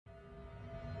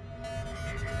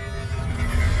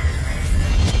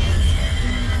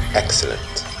Excellent.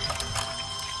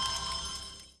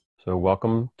 So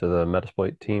welcome to the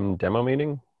Metasploit team demo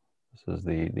meeting. This is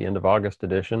the end of August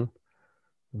edition.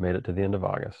 We made it to the end of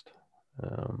August.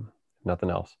 Nothing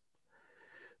else.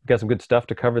 We've got some good stuff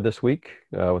to cover this week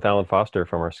with Alan Foster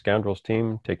from our Scoundrels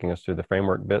team taking us through the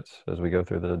framework bits as we go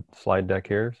through the slide deck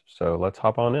here. So let's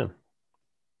hop on in. I'm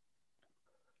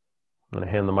going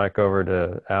to hand the mic over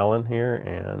to Alan here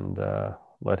and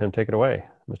let him take it away.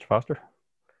 Mr. Foster.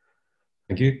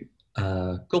 Thank you.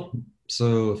 Cool.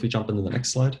 So if we jump into the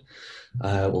next slide,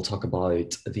 we'll talk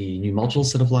about the new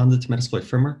modules that have landed to Metasploit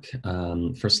framework.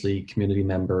 Firstly, community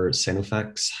member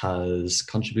Senofex has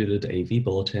contributed a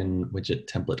vBulletin widget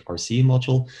template RC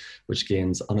module, which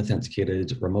gains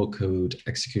unauthenticated remote code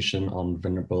execution on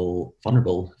vulnerable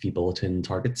vBulletin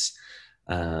targets.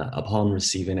 Upon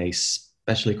receiving a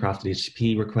specially crafted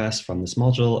HTTP request from this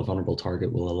module, a vulnerable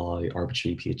target will allow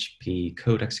arbitrary PHP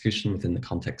code execution within the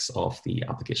context of the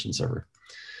application server.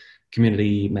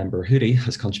 Community member Hootie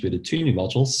has contributed 2 new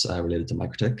modules related to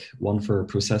Mikrotik, one for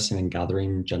processing and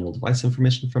gathering general device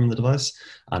information from the device,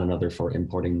 and another for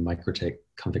importing Mikrotik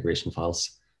configuration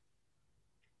files.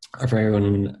 Our very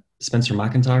own Spencer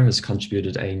McIntyre has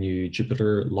contributed a new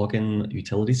Jupyter login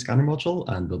utility scanner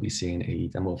module, and we'll be seeing a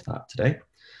demo of that today.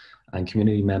 And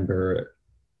community member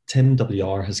Tim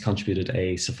WR has contributed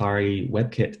a Safari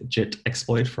WebKit JIT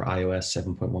exploit for iOS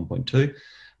 7.1.2,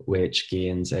 which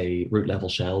gains a root level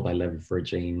shell by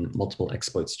leveraging multiple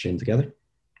exploits chained together.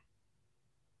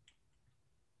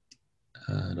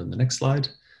 And on the next slide,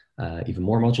 even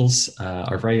more modules.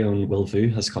 Our very own Will Vu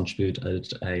has contributed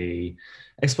a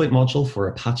exploit module for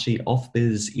Apache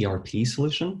OFBiz ERP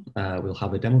solution. We'll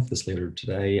have a demo of this later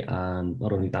today. And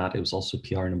not only that, it was also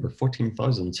PR number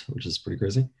 14,000, which is pretty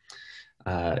crazy.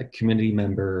 Community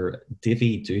member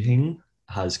Davy Duhing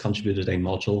has contributed a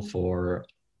module for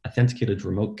authenticated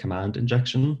remote command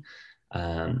injection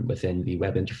within the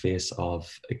web interface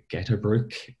of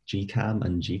Geutebruck, Gcam,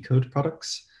 and Gcode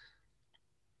products.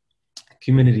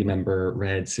 Community member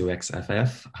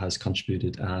RedCoXFF has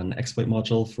contributed an exploit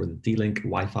module for the D-Link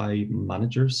Wi-Fi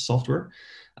manager software,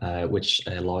 which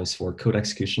allows for code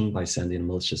execution by sending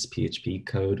malicious PHP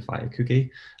code via cookie,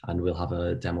 and we'll have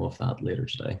a demo of that later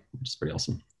today, which is pretty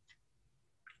awesome.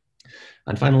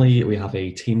 And finally, we have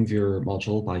a TeamViewer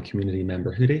module by community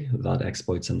member Hootie that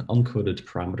exploits an uncoded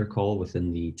parameter call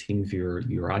within the TeamViewer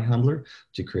URI handler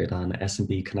to create an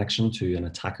SMB connection to an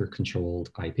attacker-controlled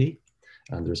IP.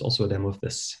 And there's also a demo of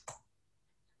this.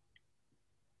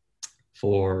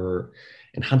 For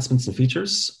enhancements and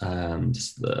features,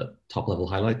 just the top level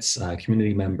highlights,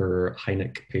 community member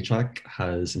Heineck Paytrack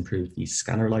has improved the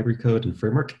scanner library code and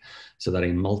framework so that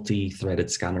a multi-threaded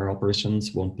scanner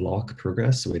operations won't block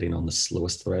progress waiting on the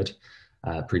slowest thread.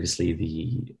 Previously,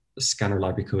 the scanner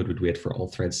library code would wait for all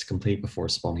threads to complete before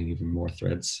spawning even more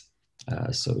threads.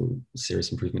 So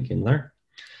serious improvement came there.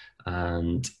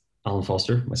 And Alan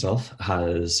Foster, myself,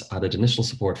 has added initial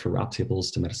support for wrap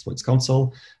tables to Metasploit's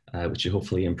console, which will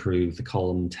hopefully improve the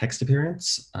column text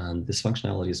appearance. And this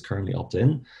functionality is currently opt-in,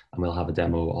 and we'll have a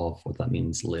demo of what that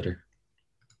means later.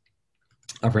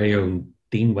 Our very own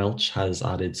Dean Welch has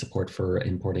added support for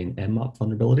importing Nmap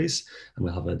vulnerabilities, and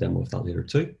we'll have a demo of that later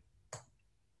too.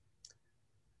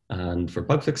 And for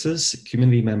bug fixes,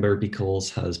 community member Beacles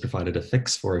has provided a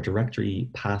fix for a directory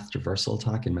path traversal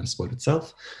attack in Metasploit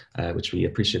itself, which we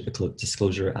appreciate the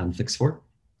disclosure and fix for.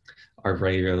 Our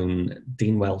very own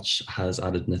Dean Welch has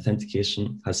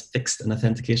fixed an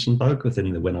authentication bug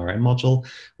within the WinRM module,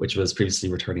 which was previously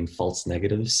returning false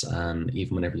negatives,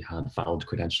 even whenever you had valid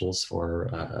credentials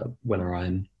for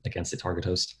WinRM against a target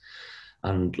host.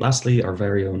 And lastly, our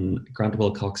very own Grant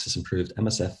Wilcox has improved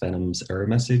MSF Venom's error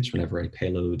message whenever a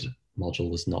payload module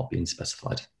was not being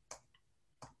specified.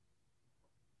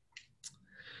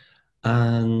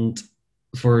 And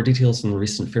for details on the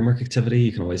recent framework activity,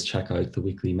 you can always check out the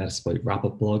weekly Metasploit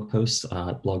wrap-up blog post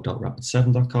at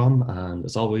blog.rapid7.com. And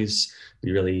as always,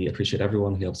 we really appreciate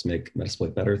everyone who helps make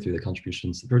Metasploit better through the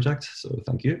contributions to the project. So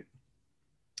thank you.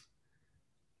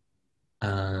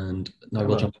 And now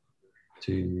we'll jump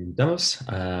to demos.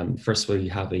 First, we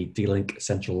have a D-Link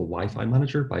Central Wi-Fi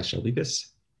Manager by WiFi.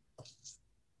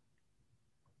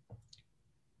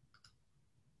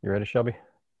 You ready, Shelby?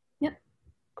 Yep.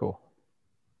 Cool.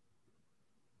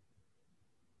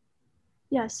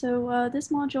 Yeah, so this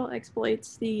module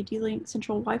exploits the D-Link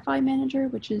Central Wi-Fi Manager,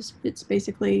 it's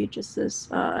basically just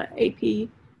this AP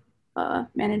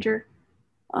manager.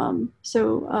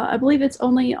 I believe it's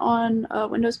only on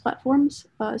Windows platforms,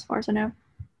 as far as I know.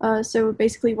 So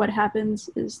basically what happens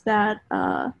is that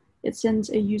it sends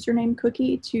a username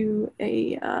cookie to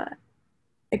a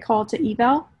call to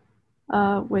eval,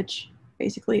 which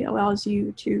basically allows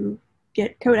you to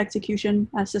get code execution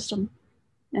as system.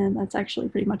 And that's actually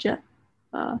pretty much it.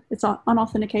 It's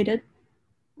unauthenticated.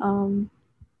 And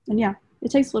yeah, it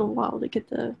takes a little while to get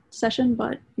the session,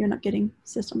 but you end up getting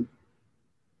system.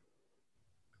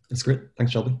 That's great.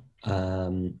 Thanks, Shelby.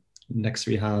 Next,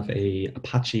 we have a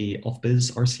Apache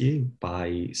OFBiz RCA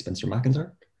by Spencer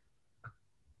McIntyre.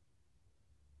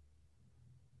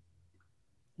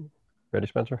 Ready,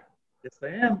 Spencer? Yes,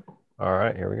 I am. All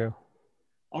right, here we go.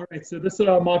 All right, so this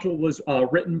module was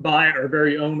written by our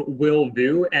very own Will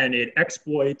Vu, and it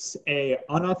exploits a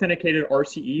unauthenticated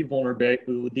RCE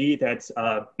vulnerability that's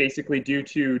basically due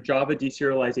to Java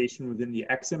deserialization within the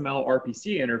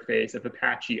XML-RPC interface of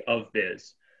Apache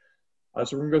OFBiz.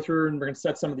 So we're gonna go through and we're gonna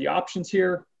set some of the options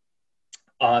here.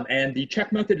 And the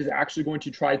check method is actually going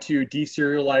to try to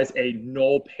deserialize a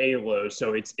null payload.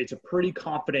 So it's a pretty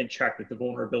confident check that the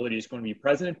vulnerability is going to be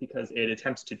present because it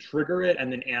attempts to trigger it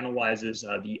and then analyzes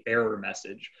the error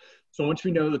message. So once we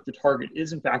know that the target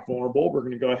is in fact vulnerable, we're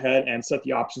going to go ahead and set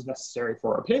the options necessary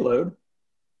for our payload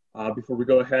before we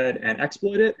go ahead and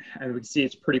exploit it. And we can see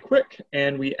it's pretty quick,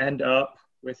 and we end up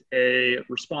with a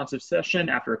responsive session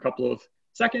after a couple of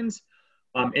seconds.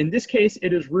 In this case,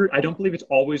 it is root. I don't believe it's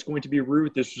always going to be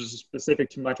root. This was specific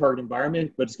to my target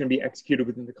environment, but it's going to be executed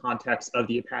within the context of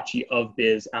the Apache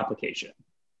OFBiz application.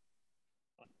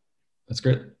 That's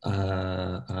great.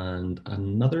 And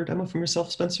another demo from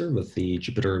yourself, Spencer, with the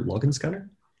Jupyter login scanner.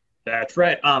 That's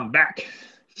right. I'm back.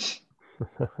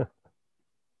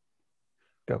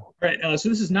 Go. Right, so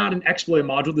this is not an exploit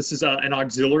module. This is an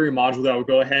auxiliary module that will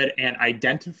go ahead and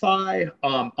identify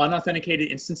unauthenticated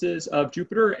instances of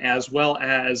Jupyter, as well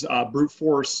as brute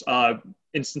force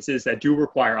instances that do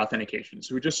require authentication.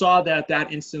 So we just saw that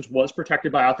that instance was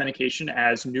protected by authentication,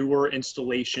 as newer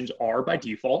installations are by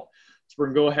default. So we're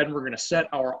gonna go ahead and we're gonna set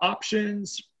our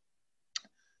options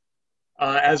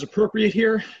as appropriate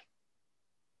here.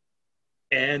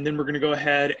 And then we're going to go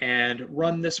ahead and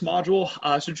run this module.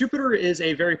 So Jupyter is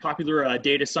a very popular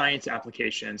data science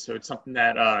application. So it's something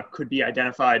that could be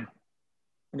identified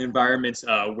in environments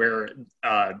where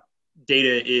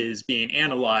data is being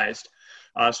analyzed.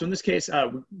 So in this case,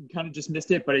 we kind of just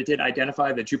missed it, but it did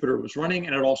identify that Jupyter was running,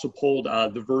 and it also pulled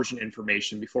the version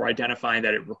information before identifying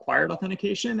that it required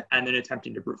authentication and then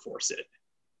attempting to brute force it.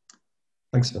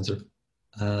 Thanks, Spencer.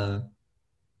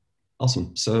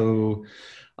 Awesome. So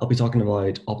I'll be talking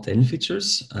about opt-in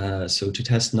features. So to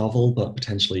test novel but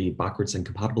potentially backwards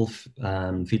incompatible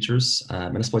features,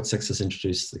 Metasploit 6 has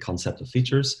introduced the concept of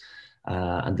features,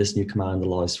 and this new command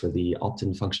allows for the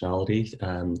opt-in functionality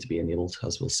to be enabled,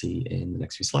 as we'll see in the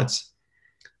next few slides.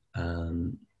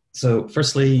 So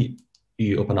firstly,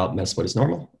 you open up Metasploit as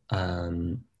normal.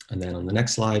 And then on the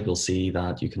next slide, we'll see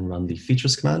that you can run the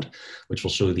features command, which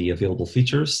will show the available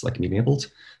features that can be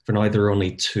enabled. For now, there are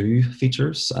only two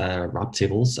features, wrap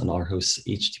tables and our host's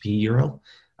HTTP URL.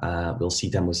 We'll see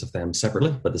demos of them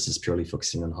separately, but this is purely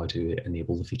focusing on how to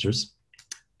enable the features.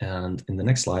 And in the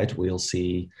next slide, we'll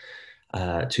see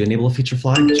to enable a feature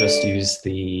flag, just use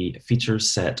the feature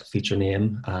set feature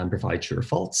name and provide true or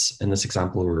false. In this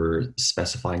example, we're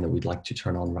specifying that we'd like to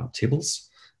turn on wrap tables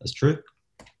as true.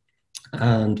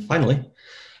 And finally,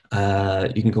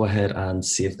 you can go ahead and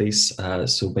save these.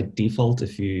 So by default,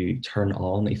 if you turn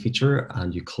on a feature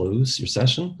and you close your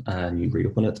session and you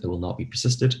reopen it, it will not be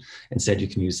persisted. Instead, you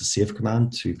can use the save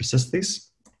command to persist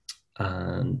these.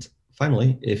 And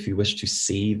finally, if you wish to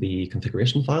see the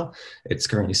configuration file, it's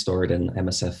currently stored in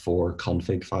MSF4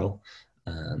 config file.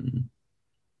 So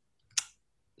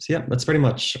yeah, that's pretty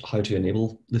much how to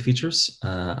enable the features.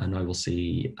 And now we'll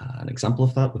see an example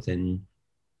of that within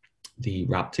the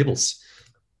wrap tables.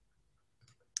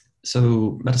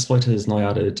 So Metasploit has now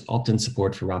added opt-in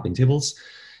support for wrapping tables.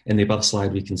 In the above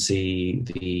slide, we can see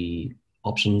the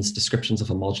options, descriptions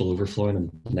of a module overflowing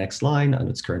in the next line, and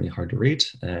it's currently hard to read.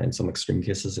 In some extreme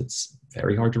cases, it's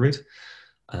very hard to read.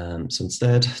 So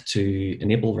instead, to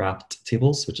enable wrapped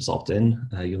tables, which is opt-in,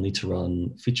 you'll need to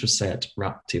run feature set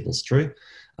wrap tables true,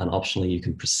 and optionally you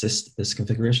can persist this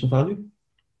configuration value.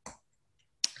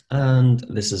 And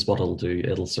this is what it'll do.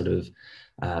 It'll sort of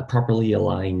properly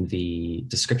align the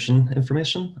description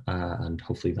information, and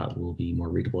hopefully that will be more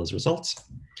readable as a result.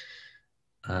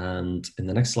 And in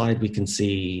the next slide, we can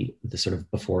see the sort of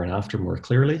before and after more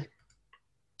clearly.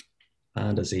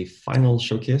 And as a final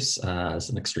showcase, as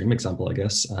an extreme example, I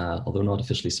guess, although not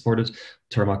officially supported,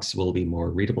 Termux will be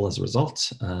more readable as a result.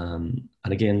 And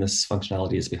again, this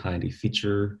functionality is behind a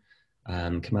feature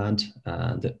command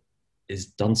that is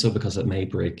done so because it may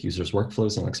break users'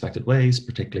 workflows in unexpected ways,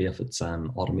 particularly if it's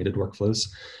automated workflows.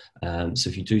 So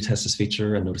if you do test this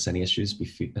feature and notice any issues, be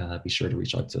sure to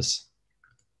reach out to us.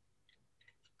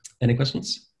 Any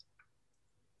questions?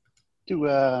 Do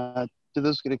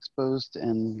those get exposed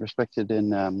and respected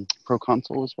in Pro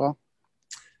Console as well?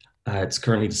 It's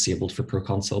currently disabled for Pro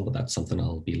Console, but that's something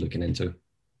I'll be looking into.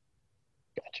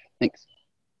 Gotcha. Thanks.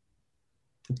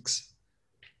 Thanks.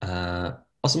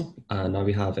 Awesome. Now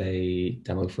we have a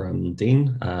demo from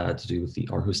Dean to do with the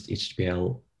rhost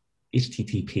HTTP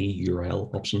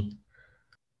URL option.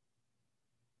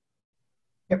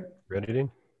 Yep. Ready,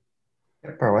 Dean?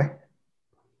 Yep, far away.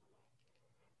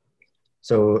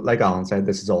 So like Alan said,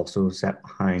 this is also set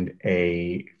behind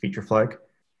a feature flag.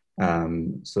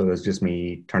 So it's just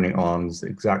me turning on the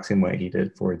exact same way he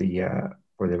did for the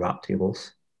wrap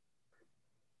tables.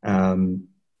 So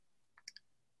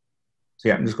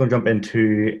yeah, I'm just going to jump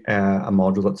into a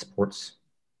module that supports,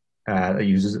 that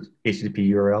uses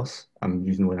HTTP URLs. I'm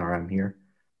using WinRM here.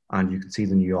 And you can see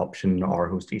the new option,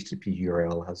 rhost HTTP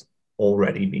URL, has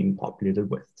already been populated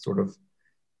with sort of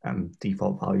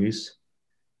default values.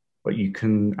 But you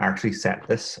can actually set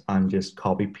this and just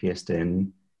copy paste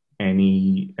in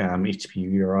any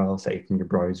HTTP URL, say from your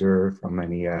browser, from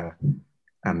any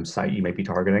site you may be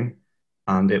targeting,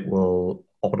 and it will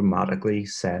automatically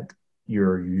set the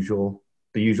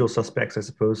usual suspects, I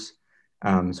suppose.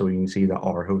 So you can see that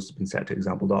our host has been set to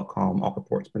example.com, Opera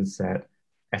port's been set,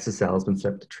 SSL has been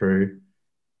set to true.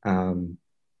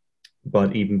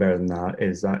 But even better than that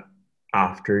is that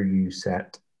after you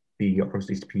set the rhost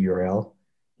HTTP URL,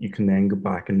 you can then go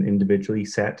back and individually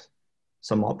set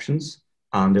some options,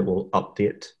 and it will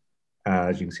update.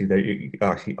 As you can see there, you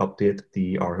actually update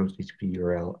the rhost HTTP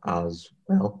URL as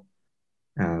well.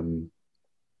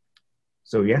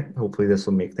 So yeah, hopefully this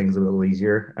will make things a little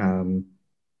easier in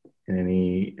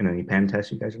any pen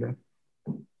test you guys are doing.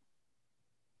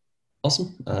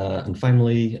 Awesome. And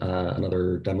finally,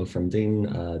 another demo from Dean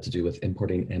to do with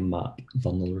importing Nmap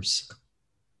vulners.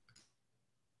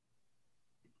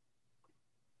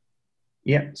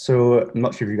 Yeah, so I'm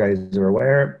not sure if you guys are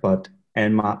aware, but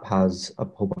Nmap has a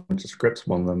whole bunch of scripts.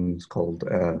 One of them is called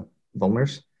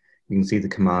vulners. You can see the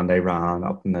command I ran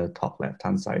up in the top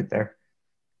left-hand side there.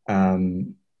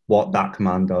 What that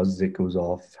command does is it goes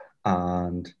off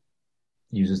and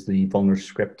uses the vulners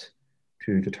script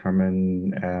to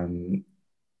determine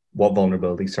what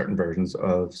vulnerability certain versions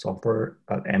of software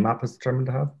that Nmap has determined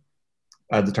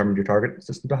your target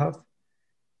system to have.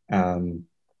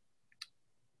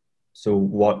 So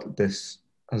what this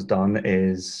has done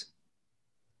is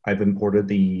I've imported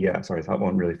the, sorry, that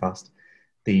went really fast.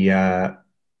 I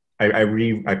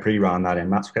pre-ran that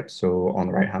Nmap script. So on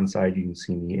the right-hand side, you can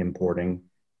see me importing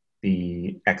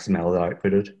the XML that I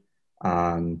outputted,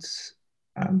 and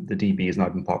the DB has now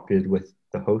been populated with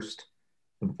the host,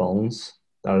 the vulns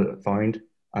that I found,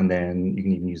 and then you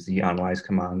can even use the analyze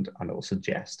command, and it will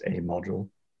suggest a module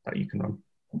that you can run.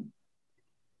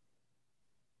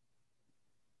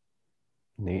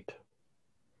 Neat.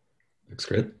 Looks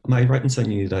great. Am I right in saying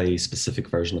you need a specific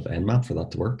version of Nmap for that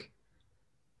to work?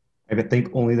 I think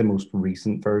only the most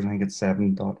recent version, I think it's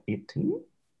 7.18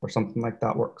 or something like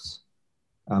that, works.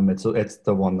 It's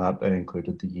the one that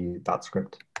included that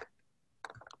script.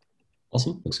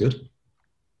 Awesome, looks good.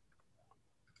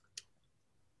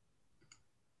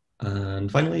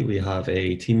 And finally, we have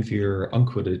a TeamViewer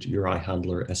unquoted URI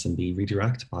handler SMB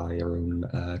redirect by our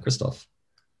own Christoph.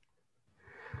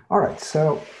 All right,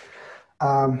 so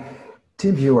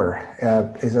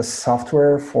TeamViewer is a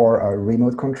software for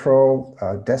remote control,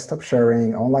 desktop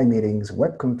sharing, online meetings,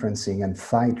 web conferencing, and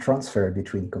file transfer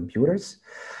between computers.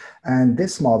 And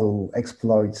this model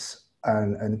exploits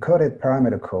an encoded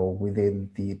parameter call within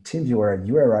the TeamViewer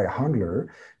URI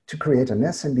handler to create an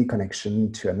SMB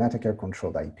connection to an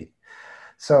attacker-controlled IP.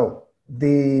 So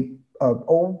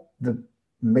all the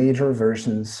major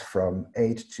versions from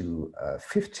 8 to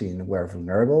 15 were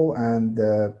vulnerable, and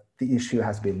the issue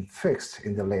has been fixed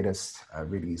in the latest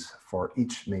release for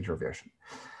each major version.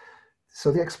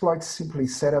 So the exploits simply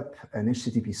set up an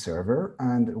HTTP server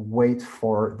and wait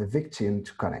for the victim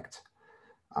to connect.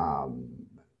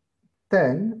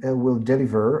 Then it will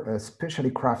deliver a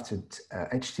specially crafted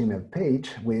HTML page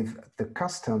with the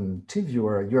custom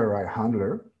TeamViewer URI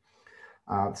handler.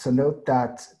 So note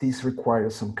that this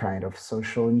requires some kind of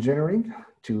social engineering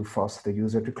to force the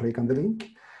user to click on the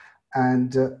link.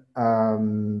 And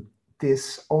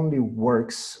this only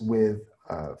works with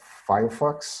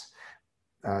Firefox.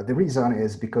 The reason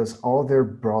is because other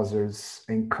browsers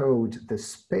encode the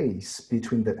space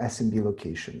between the SMB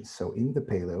locations, so in the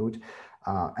payload,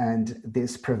 and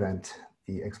this prevents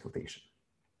the exploitation.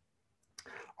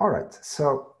 All right,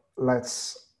 so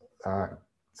let's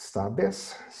start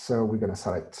this. So we're going to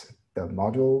select the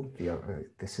module.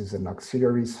 This is an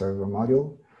auxiliary server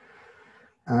module.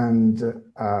 and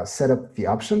set up the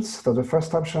options. So the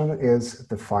first option is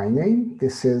the file name.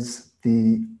 This is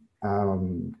the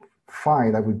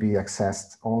file that would be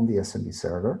accessed on the SMB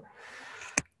server.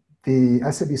 The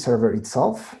SMB server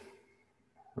itself,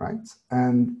 right?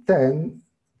 And then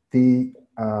the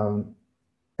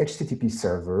HTTP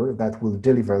server that will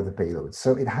deliver the payload.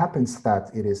 So it happens that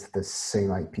it is the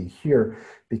same IP here,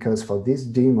 because for this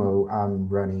demo, I'm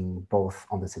running both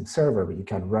on the same server, but you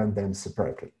can run them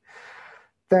separately.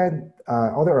 Then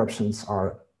other options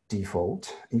are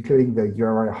default, including the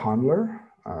URI handler,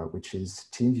 which is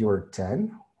TeamViewer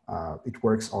 10. It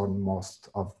works on most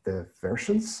of the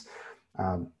versions.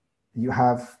 You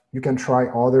can try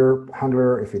other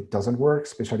handler if it doesn't work,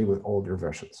 especially with older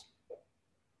versions.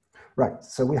 Right,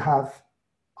 so we have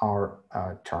our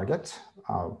target,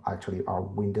 actually our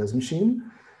Windows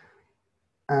machine.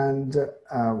 And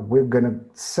we're going to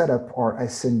set up our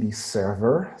SMB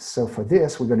server. So for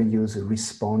this, we're going to use a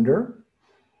responder.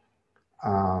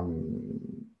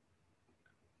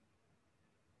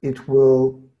 It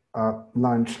will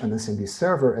launch an SMB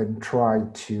server and try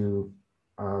to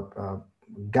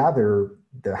gather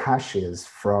the hashes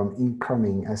from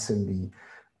incoming SMB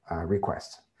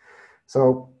requests.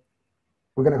 So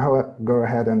we're going to go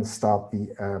ahead and start the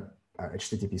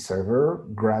HTTP server,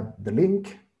 grab the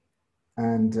link,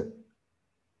 and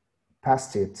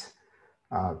paste it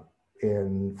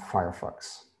in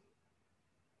Firefox.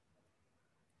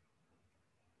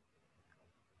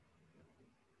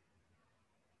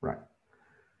 Right.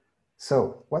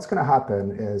 So what's going to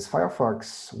happen is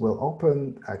Firefox will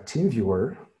open a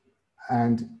TeamViewer,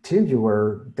 and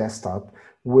TeamViewer desktop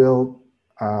will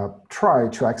try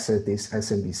to access this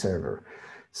SMB server.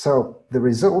 So the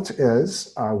result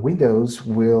is Windows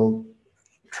will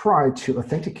try to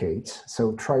authenticate,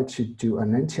 so try to do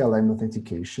an NTLM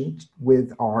authentication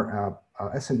with our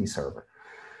SMB server.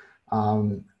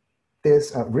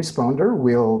 This responder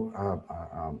will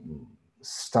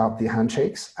stop the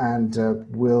handshakes and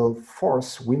will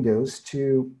force Windows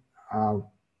to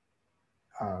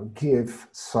give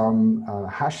some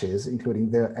hashes,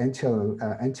 including the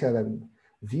NTLM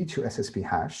v2 SSP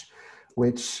hash,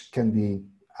 which can be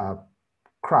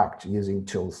cracked using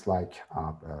tools like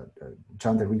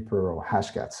John the Ripper or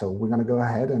Hashcat. So we're going to go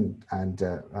ahead and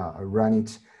run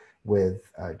it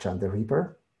with John the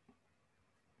Ripper.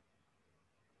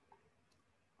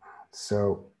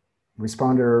 So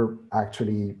responder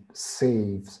actually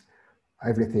saves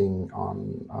everything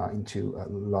on into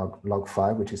log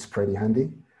file, which is pretty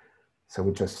handy. So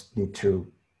we just need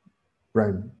to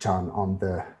run John on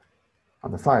the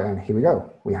file, and here we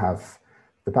go. We have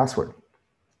the password.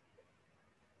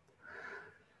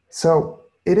 So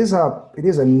it is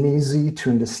an easy to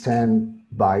understand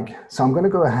bug. So I'm going to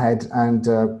go ahead and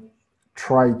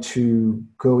try to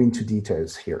go into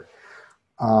details here.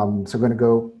 So I'm going to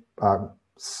go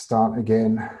start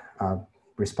again,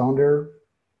 responder,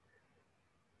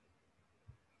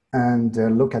 and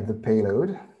look at the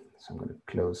payload. So I'm going to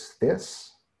close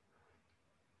this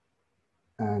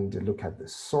and look at the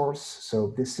source.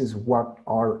 So this is what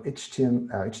our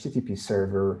HTTP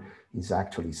server is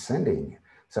actually sending.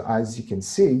 So as you can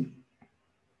see,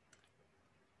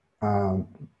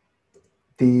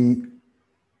 the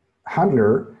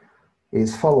handler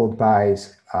is followed by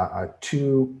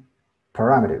 2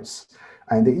 parameters.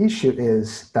 And the issue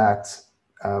is that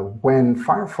when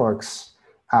Firefox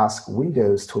asks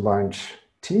Windows to launch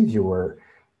TeamViewer,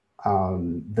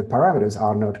 the parameters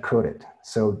are not coded.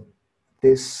 So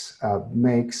this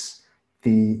makes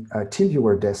the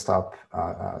TeamViewer desktop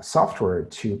software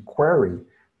to query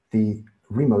the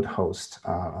remote host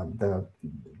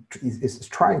is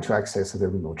trying to access the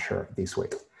remote share this way,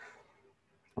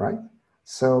 right?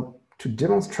 So to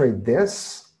demonstrate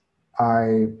this,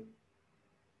 I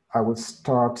would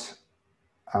start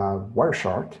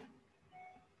Wireshark.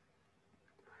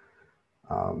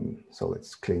 So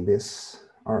let's clean this.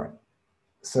 All right.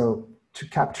 So to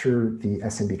capture the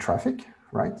SMB traffic,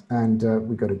 right? And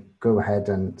we got to go ahead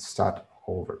and start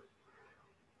over.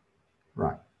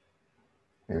 Right.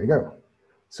 There we go.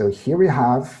 So here we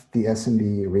have the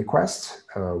SMB request,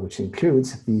 which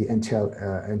includes the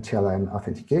NTLM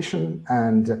authentication,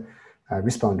 and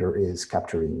responder is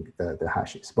capturing the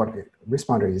hashes. But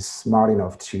responder is smart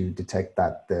enough to detect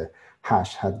that the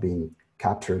hash had been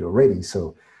captured already.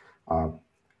 So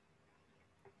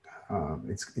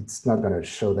it's not going to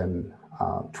show them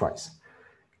twice.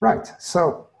 Right,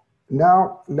 so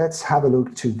now let's have a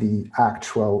look to the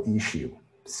actual issue.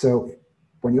 So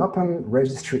when you open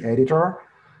registry editor,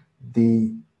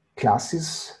 the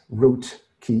classes root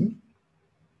key,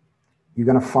 you're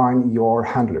going to find your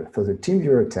handler. So the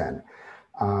TeamViewer 10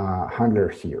 handler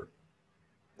here.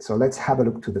 So let's have a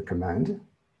look to the command.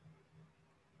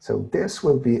 So this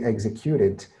will be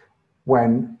executed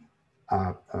when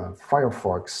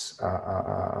Firefox,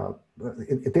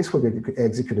 this will be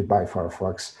executed by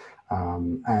Firefox.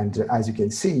 And as you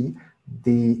can see,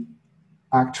 the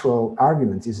actual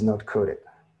argument is not coded.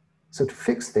 So to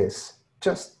fix this,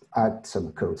 just add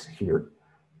some codes here.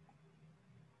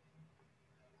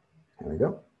 There we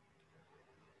go.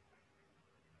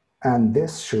 And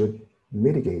this should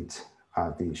mitigate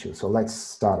the issue. So let's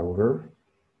start over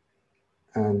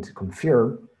and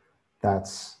confirm that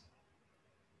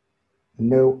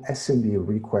no SMB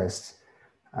request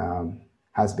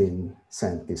has been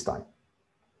sent this time.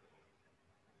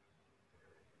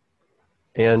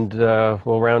 And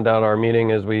we'll round out our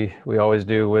meeting as we always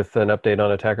do with an update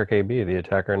on Attacker KB, the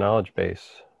attacker knowledge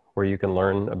base, where you can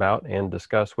learn about and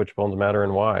discuss which vulns matter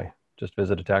and why. Just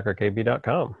visit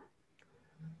attackerkb.com.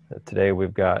 Today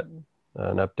we've got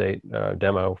an update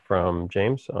demo from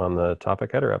James on the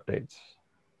topic header updates.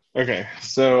 Okay,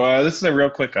 so this is a real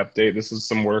quick update. This is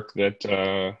some work that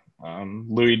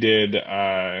Louis did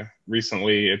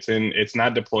recently. It's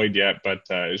not deployed yet, but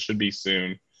it should be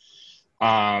soon.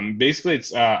 Basically,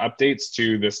 it's updates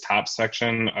to this top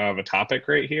section of a topic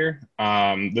right here.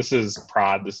 This is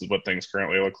prod. This is what things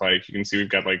currently look like. You can see we've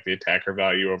got like the attacker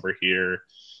value over here.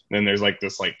 And then there's like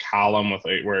this like column with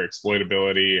like where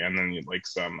exploitability, and then like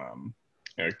some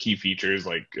key features.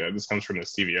 Like this comes from the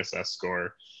CVSS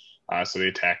score. So the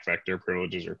attack vector,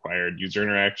 privileges required, user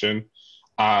interaction.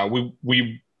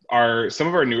 We are some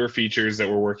of our newer features that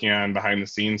we're working on behind the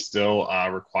scenes still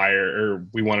require, or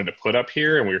we wanted to put up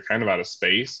here, and we were kind of out of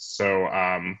space. So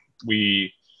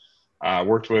we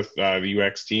worked with the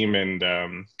UX team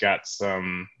and got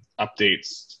some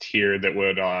updates here that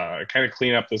would kind of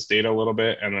clean up this data a little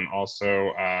bit, and then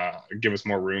also give us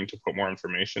more room to put more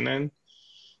information in.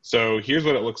 So here's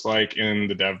what it looks like in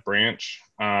the dev branch.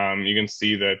 You can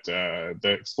see that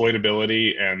the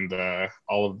exploitability and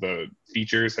all of the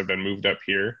features have been moved up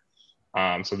here.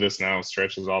 So this now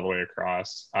stretches all the way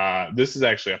across. This is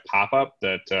actually a pop-up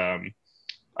that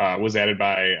was added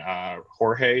by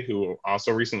Jorge, who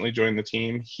also recently joined the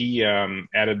team. He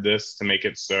added this to make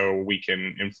it so we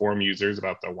can inform users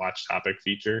about the watch topic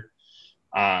feature.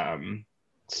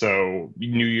 So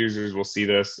new users will see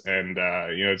this, and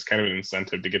it's kind of an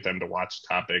incentive to get them to watch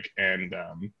topic and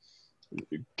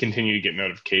continue to get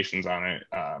notifications on it.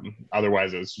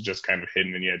 Otherwise, it's just kind of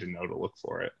hidden, and you had to know to look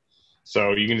for it.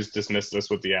 So you can just dismiss this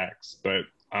with the X. But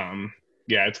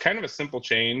yeah, it's kind of a simple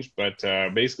change. But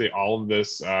basically, all of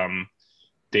this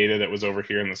data that was over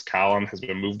here in this column has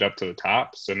been moved up to the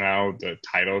top. So now the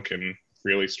title can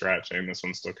really stretch, and this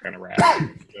one's still kind of wrapped.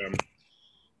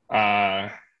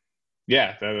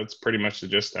 Yeah, that's pretty much the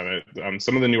gist of it.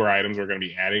 Some of the newer items we're going to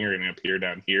be adding are going to appear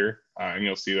down here, and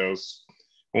you'll see those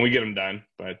when we get them done.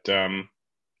 But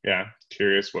yeah,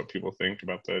 curious what people think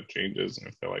about the changes and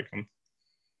if they like them.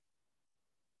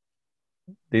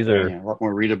 These are a lot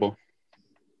more readable.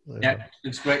 Yeah,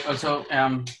 looks great. Also,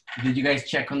 did you guys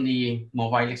check on the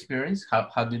mobile experience?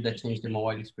 How did that change the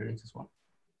mobile experience as well?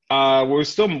 We're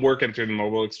still working through the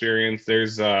mobile experience.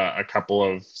 There's a couple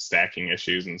of stacking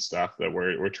issues and stuff that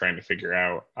we're trying to figure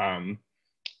out.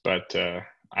 But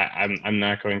I'm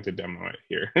not going to demo it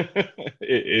here.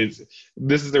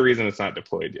 This is the reason it's not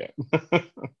deployed yet.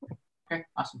 Okay,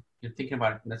 awesome. You're thinking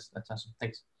about it. That's awesome.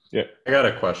 Thanks. Yeah. I got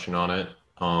a question on it.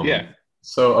 Yeah.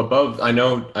 So above, I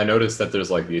noticed that there's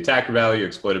like the attacker value,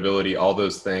 exploitability, all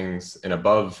those things, and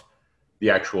above the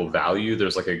actual value,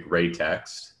 there's like a gray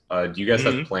text. Do you guys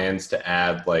have plans to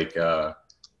add like a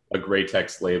gray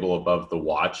text label above the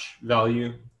watch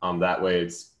value? That way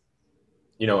it's,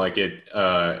 like an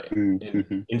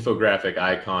infographic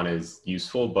icon is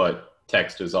useful, but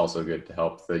text is also good to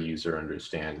help the user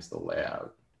understand the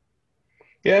layout.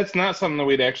 Yeah, it's not something that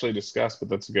we'd actually discuss, but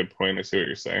that's a good point. I see what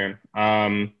you're saying.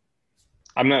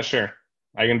 I'm not sure.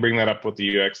 I can bring that up with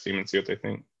the UX team and see what they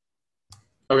think.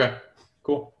 Okay,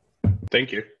 cool.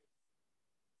 Thank you.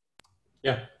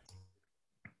 Yeah.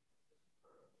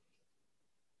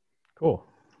 cool.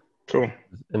 Cool.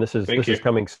 And this is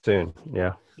coming soon.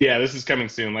 Yeah. Yeah, this is coming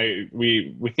soon. Like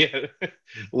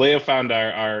Leo found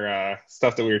our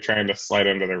stuff that we were trying to slide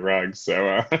under the rug.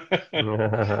 So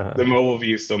the mobile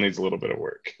view still needs a little bit of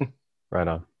work. Right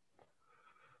on.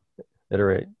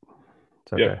 Iterate.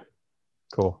 It's okay. Yep.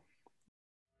 Cool.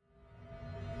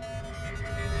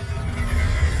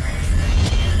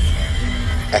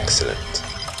 Excellent.